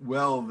how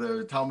well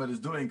their Talmud is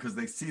doing because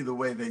they see the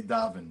way they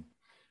daven,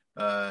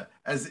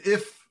 as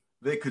if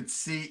they could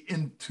see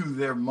into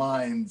their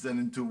minds and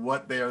into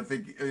what they are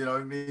thinking.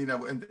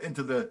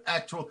 Into the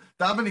actual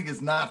davening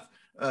is not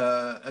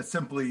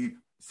simply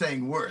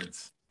saying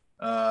words,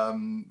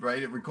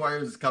 right? It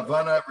requires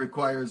kavanah, it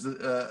requires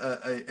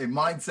a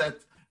mindset.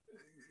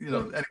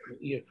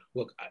 Anyway.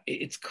 Look,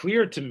 it's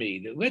clear to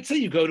me that let's say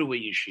you go to a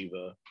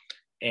yeshiva,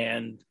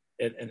 and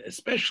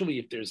especially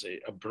if there's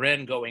a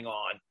bren going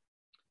on,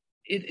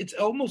 it's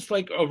almost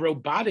like a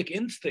robotic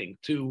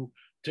instinct to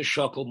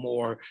shuckle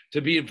more, to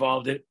be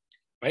involved in it,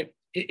 right?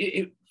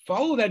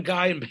 Follow that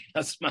guy and be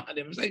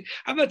asmadim.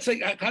 I'm not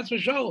saying chas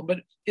v'shalom, but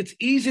it's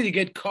easy to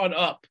get caught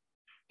up,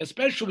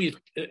 especially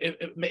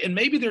if and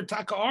maybe their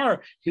takar,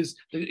 his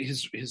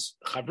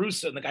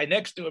chavrusa, and the guy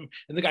next to him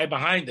and the guy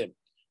behind him.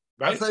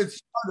 Right? I say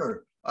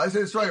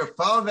it's stronger.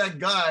 Follow that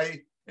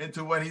guy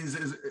into when he's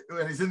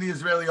in the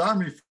Israeli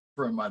army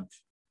for a month,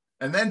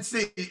 and then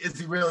see is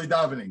he really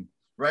davening,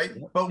 right?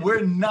 But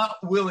we're not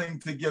willing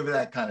to give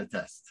that kind of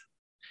test.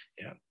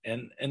 Yeah,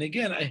 and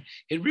again,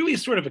 it really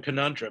is sort of a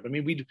conundrum. I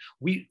mean,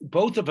 we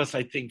both of us,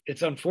 I think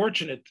it's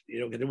unfortunate.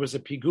 There was a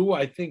pigua,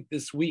 I think,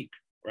 this week,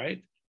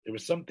 right? There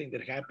was something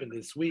that happened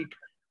this week.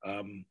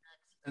 An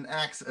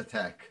axe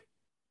attack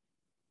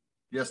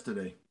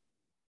yesterday.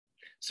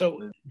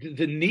 So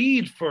the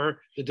need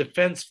for the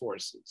defense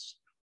forces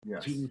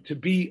to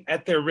be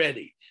at their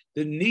ready,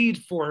 the need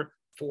for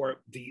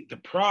the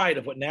pride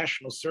of what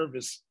national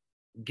service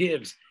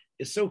gives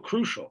is so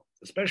crucial,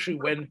 especially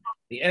when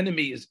the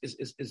enemy is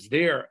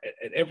there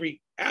at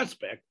every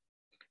aspect,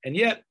 and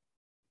yet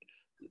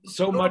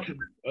so much.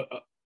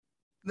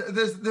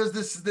 There's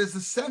a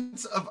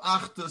sense of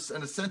achdus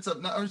and a sense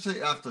of, not only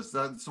achdus,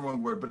 that's the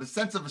wrong word, but a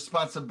sense of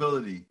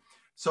responsibility.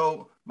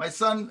 So my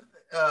son.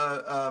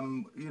 I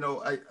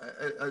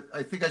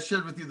think I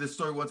shared with you this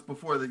story once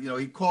before that,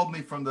 he called me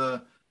from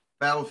the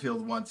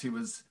battlefield once. He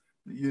was,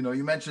 you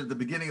mentioned at the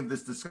beginning of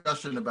this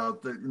discussion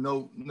about the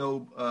no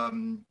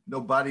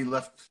body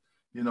left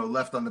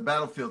on the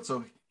battlefield.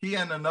 So he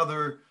and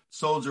another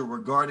soldier were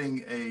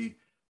guarding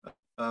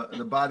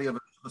the body of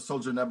a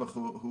soldier Nebuch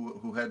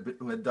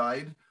who had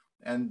died,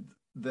 and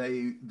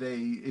they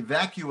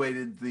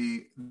evacuated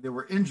they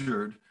were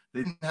injured.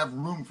 They didn't have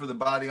room for the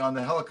body on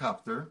the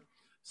helicopter.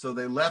 So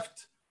they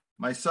left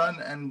my son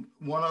and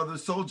one other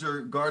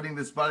soldier guarding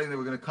this body. They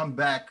were going to come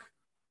back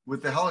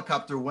with the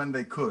helicopter when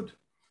they could.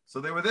 So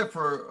they were there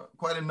for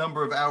quite a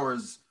number of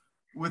hours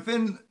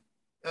within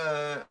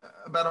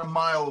about a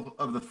mile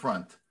of the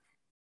front.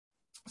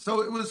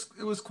 So it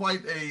was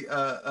quite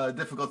a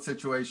difficult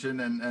situation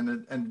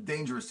and a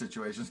dangerous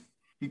situation.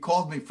 He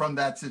called me from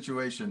that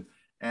situation,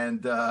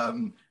 and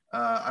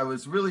I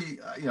was really,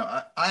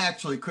 I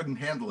actually couldn't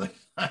handle it.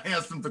 I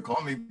asked him to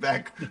call me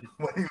back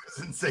when he was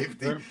in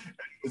safety. Sure.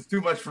 It was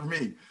too much for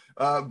me.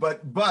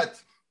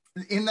 But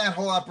in that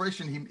whole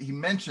operation, he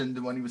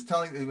mentioned when he was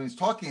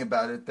talking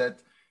about it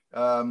that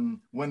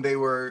when they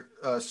were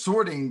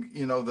sorting,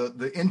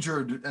 the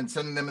injured and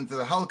sending them into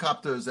the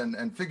helicopters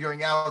and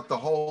figuring out the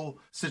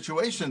whole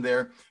situation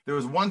there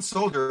was one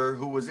soldier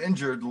who was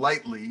injured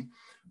lightly,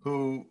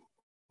 who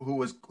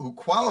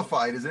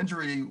qualified. His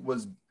injury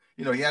was,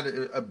 he had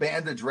a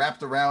bandage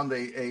wrapped around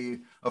a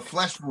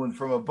flesh wound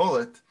from a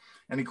bullet,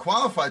 and he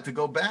qualified to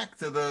go back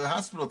to the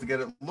hospital to get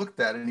it looked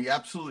at, and he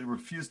absolutely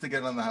refused to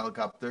get on the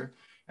helicopter,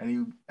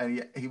 and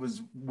he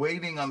was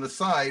waiting on the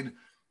side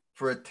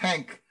for a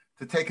tank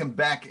to take him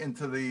back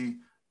into the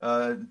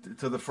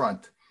to the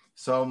front.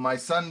 So my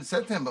son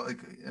said to him,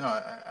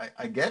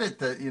 I get it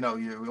that you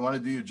want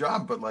to do your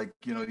job, but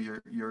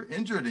you're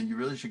injured and you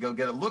really should go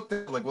get it looked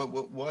at. Like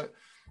what?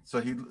 So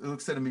he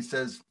looks at him.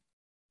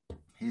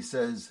 He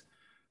says,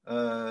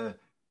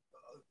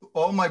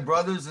 all my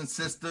brothers and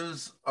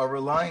sisters are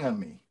relying on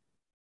me.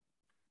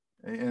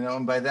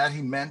 And by that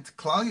he meant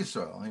Klal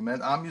Yisrael. He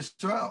meant Am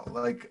Yisrael.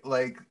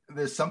 Like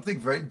there's something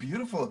very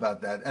beautiful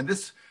about that. And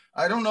this,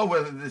 I don't know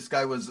whether this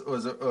guy was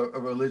a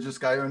religious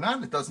guy or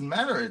not. It doesn't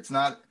matter. It's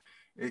not.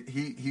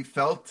 He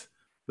felt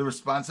the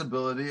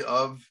responsibility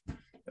of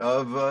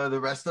the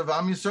rest of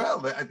Am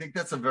Yisrael. I think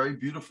that's a very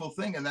beautiful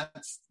thing, and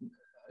that's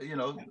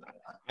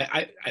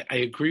I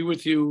agree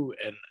with you,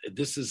 and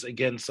this is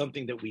again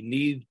something that we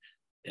need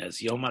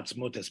as Yom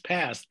Ha'atzmaut has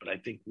passed. But I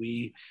think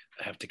we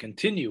have to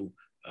continue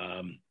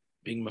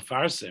being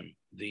mefarsim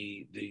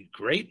the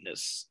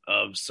greatness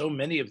of so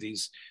many of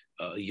these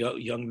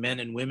young men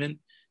and women.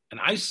 And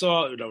I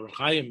saw,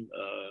 Chaim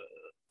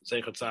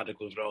Zecher Tzadik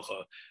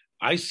Livrocha,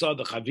 I saw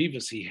the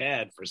chavivas he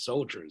had for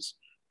soldiers,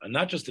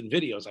 not just in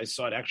videos. I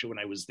saw it actually when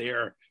I was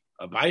there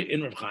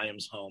in Rav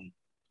Chaim's home.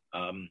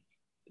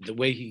 The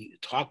way he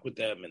talked with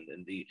them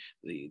and the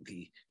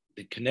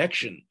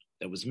connection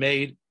that was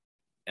made,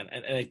 and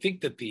I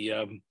think that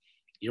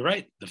you're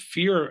right. The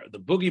fear, the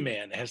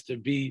boogeyman, has to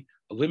be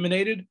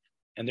eliminated,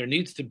 and there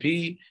needs to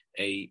be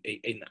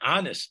an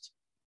honest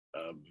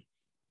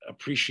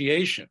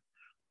appreciation.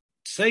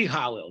 Say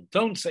Hallel,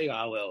 don't say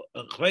Hallel.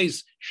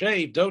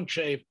 Shave, don't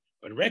shave,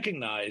 but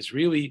recognize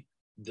really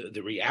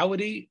the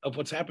reality of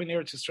what's happening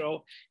there at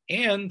Yisrael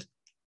and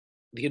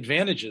the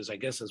advantages, I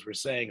guess, as we're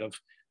saying, of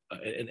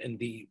and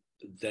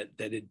that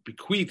it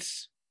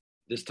bequeaths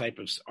this type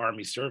of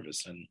army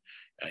service. And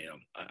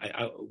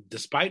I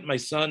despite my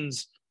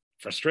son's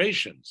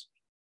frustrations,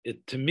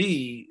 it to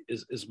me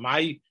is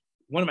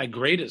one of my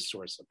greatest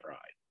source of pride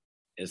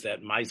is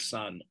that my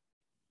son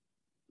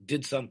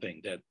did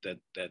something that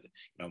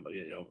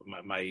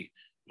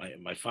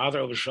my father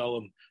Oved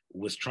Shalom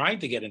was trying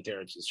to get into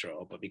Eretz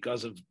Yisrael, but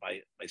because of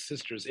my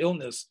sister's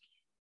illness,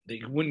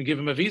 they wouldn't give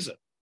him a visa.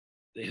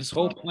 His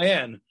whole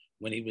plan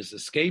when he was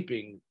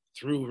escaping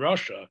through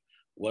Russia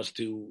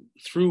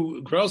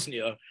through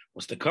Grozny,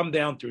 was to come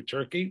down through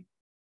Turkey,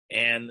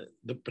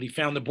 but he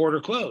found the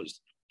border closed.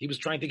 He was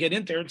trying to get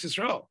into Eretz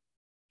Yisrael,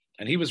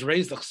 and he was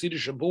raised a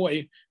Chassidish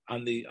boy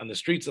on the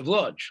streets of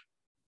Lodz.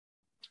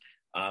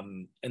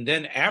 And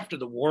then after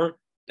the war,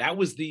 that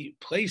was the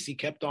place he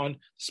kept on,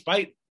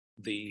 despite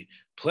the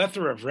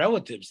plethora of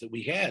relatives that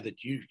we had,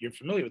 that you're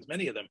familiar with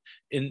many of them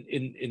in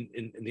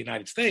the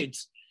United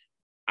States.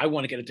 I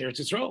want to get into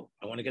Eretz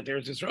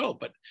Yisrael.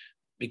 But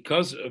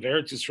because of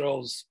Eretz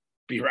Yisrael's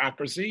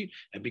bureaucracy,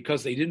 and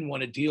because they didn't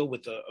want to deal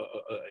with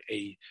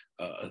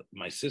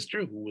my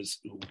sister who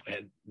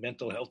had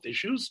mental health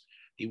issues,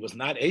 he was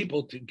not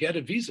able to get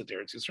a visa to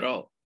Eretz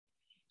Yisrael.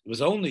 It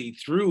was only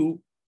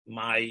through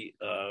my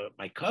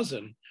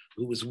cousin,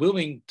 who was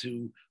willing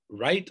to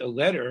write a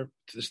letter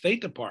to the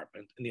State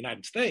Department in the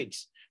United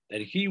States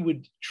that he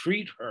would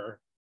treat her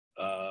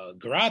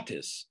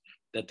gratis,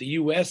 that the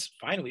U.S.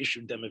 finally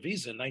issued them a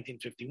visa in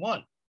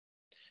 1951.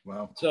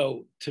 Wow.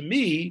 So to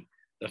me,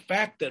 the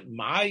fact that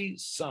my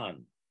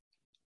son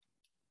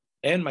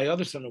and my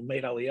other son, who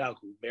made Aliyah,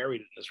 who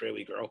married an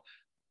Israeli girl,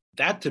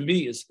 that to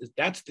me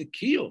that's the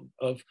kiyum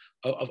of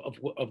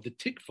the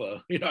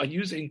tikva,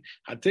 using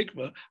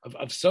hatikva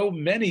of so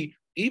many,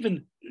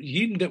 even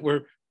Yidden that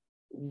were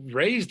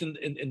raised in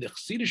the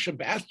Chassidish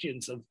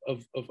bastions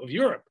of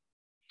Europe.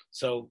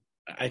 So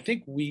I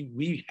think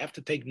we have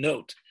to take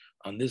note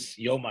on this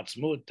Yom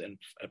Ha'atzmaut and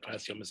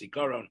Pas Yom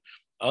HaZikaron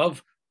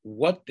of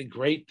what the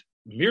great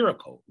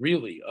miracle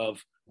really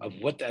of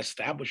what the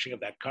establishing of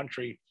that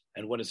country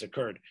and what has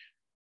occurred.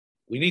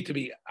 We need to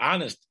be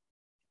honest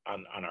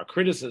on our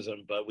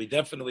criticism, but we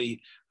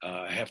definitely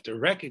have to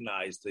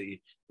recognize the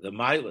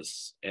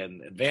milas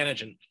and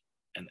advantage. And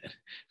and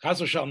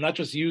Chas v'shalom, not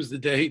just use the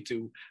day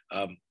to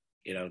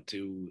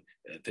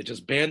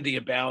just bandy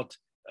about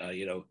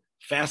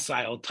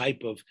facile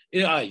type of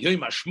yoyim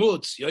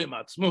hashmutz, yoyim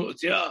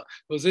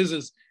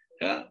hatzmutz,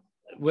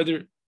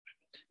 whether,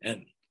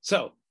 and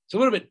so it's a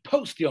little bit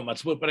post Yom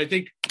Ha'atzmaut, but I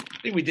think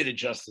we did it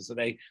justice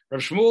today.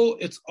 Rav Shmuel,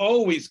 it's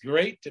always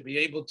great to be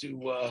able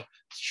to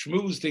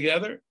schmooze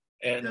together,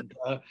 and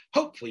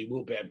hopefully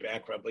we'll be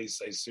back, Rabbi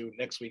say soon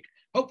next week.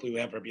 Hopefully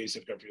we'll have Rabbi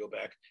Yosef Gabriel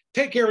back.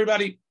 Take care,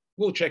 everybody.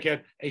 We'll check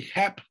out a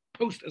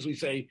post, as we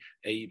say,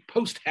 a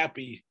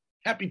happy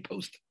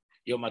post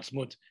Yom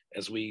Ha'atzmaut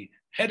as we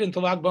head into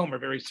Lag Bomer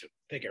very soon.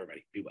 Take care,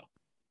 everybody. Be well.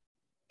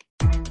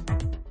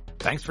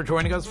 Thanks for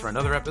joining us for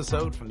another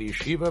episode from the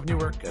Yeshiva of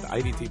Newark at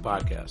IDT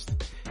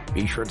Podcast.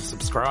 Be sure to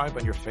subscribe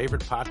on your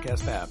favorite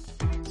podcast app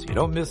so you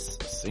don't miss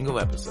a single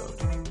episode.